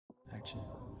Action.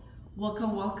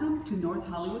 Welcome to North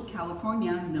Hollywood,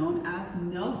 California, known as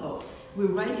NoHo. We're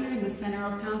right here in the center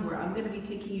of town where I'm going to be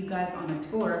taking you guys on a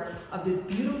tour of this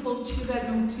beautiful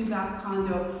 2-bedroom, 2-bath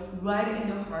condo right in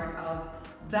the heart of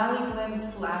Valley Glen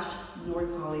 /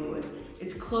 North Hollywood.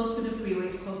 It's close to the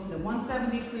freeways, close to the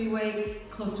 170 freeway,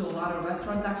 close to a lot of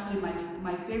restaurants. Actually,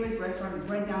 my favorite restaurant is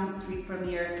right down the street from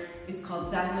here. It's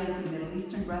called Zadla. It's a Middle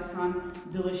Eastern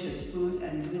restaurant, delicious food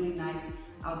and really nice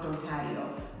outdoor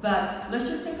patio. But let's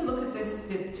just take a look at this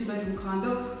 2-bedroom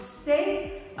condo.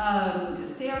 Stay on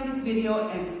this video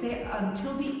and stay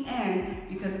until the end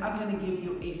because I'm going to give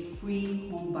you a free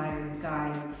home buyer's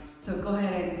guide. So go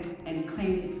ahead and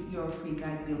claim your free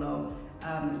guide below.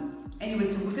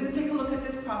 Anyway, so we're going to take a look at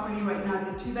this property right now. It's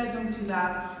a 2-bedroom,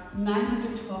 2-bath,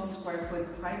 912 square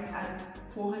foot, priced at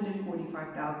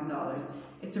 $445,000.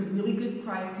 It's a really good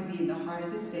price to be in the heart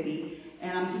of the city.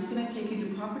 And I'm just going to take you.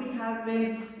 The property has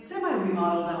been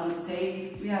semi-remodeled, I would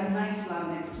say. We have nice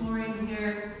laminate flooring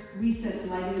here, recessed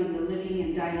lighting in the living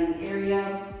and dining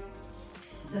area.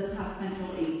 It does have central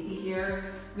AC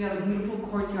here. We have a beautiful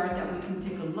courtyard that we can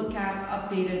take a look at,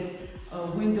 updated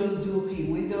windows, dual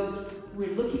pane windows.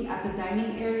 We're looking at the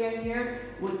dining area here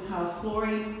with tile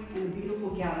flooring and a beautiful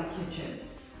galley kitchen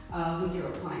with your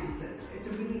appliances. It's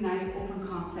a really nice open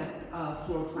concept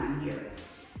floor plan here.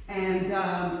 And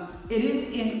it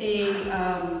is in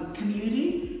a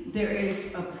community. There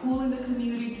is a pool in the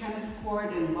community, tennis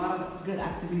court, and a lot of good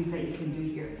activities that you can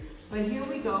do here. But here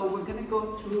we go. We're going to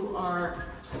go through our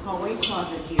hallway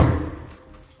closet here.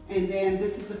 And then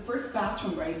this is the first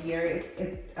bathroom right here. It's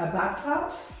a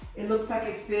bathtub. It looks like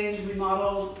it's been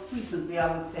remodeled recently,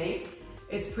 I would say.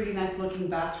 It's a pretty nice looking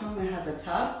bathroom. It has a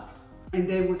tub. And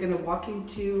then we're going to walk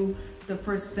into the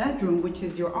first bedroom, which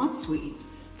is your ensuite.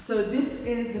 So this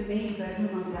is the main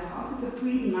bedroom of the house. It's a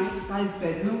pretty nice sized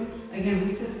bedroom. Again,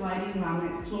 recessed lighting,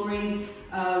 laminate flooring,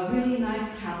 really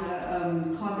nice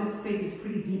cabinet, closet space. Is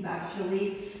pretty deep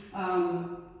actually.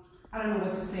 I don't know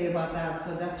what to say about that,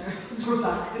 so that's our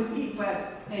balcony,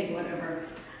 but hey, whatever.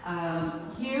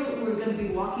 Here we're going to be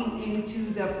walking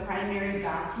into the primary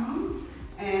bathroom,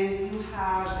 and you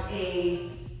have a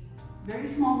very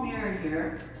small mirror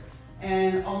here.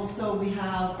 And also we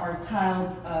have our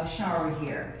tiled shower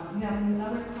here. We have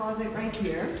another closet right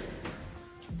here.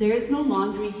 There is no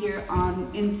laundry here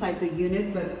inside the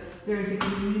unit, but there is a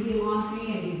community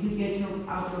laundry, and you do get your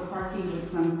outdoor parking with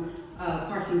some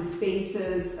parking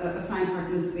spaces, assigned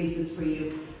parking spaces for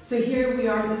you. So here we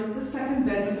are. This is the second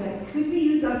bedroom that could be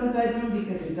used as a bedroom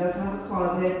because it does have a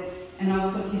closet and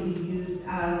also can be used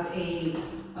as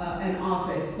an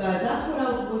office, but that's what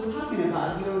I was talking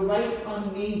about. You're right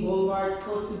on Main Boulevard,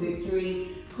 close to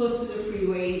Victory, close to the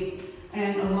freeways,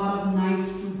 and a lot of nice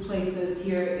food places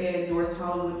here in North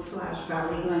Hollywood /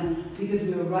 Valley Glen because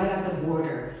we're right at the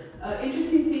border.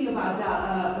 Interesting thing about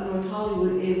that North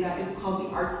Hollywood is that it's called the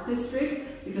Arts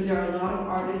District because there are a lot of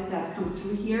artists that come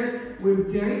through here. We're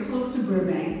very close to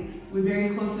Burbank, we're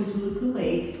very close to Toluca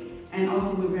Lake, and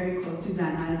also we're very close to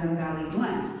Van Nuys and Valley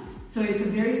Glen. So it's a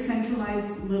very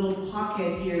centralized little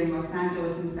pocket here in Los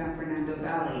Angeles and San Fernando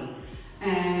Valley.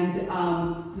 And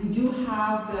we do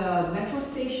have the metro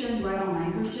station right on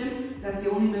Lankershim. That's the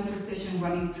only metro station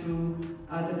running through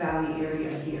the Valley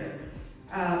area here.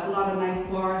 A lot of nice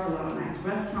bars, a lot of nice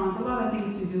restaurants, a lot of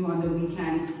things to do on the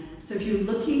weekends. So if you're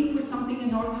looking for something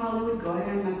in North Hollywood, go ahead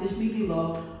and message me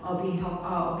below. I'll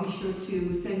be sure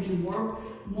to send you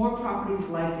more properties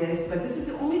like this. But this is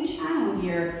the only channel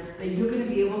here that you're going to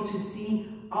be able to see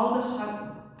all the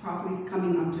hot properties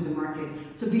coming onto the market.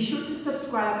 So be sure to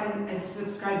subscribe and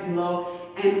subscribe below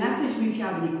and message me if you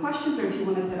have any questions or if you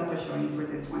want to set up a showing for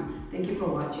this one. Thank you for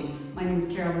watching. My name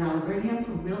is Carolyn Albertian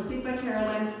from Real Estate by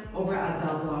Carolyn over at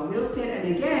Balboa Real Estate.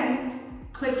 And again,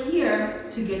 click here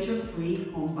to get your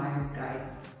free home buyer's guide.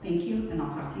 Thank you, and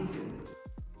I'll talk to you soon.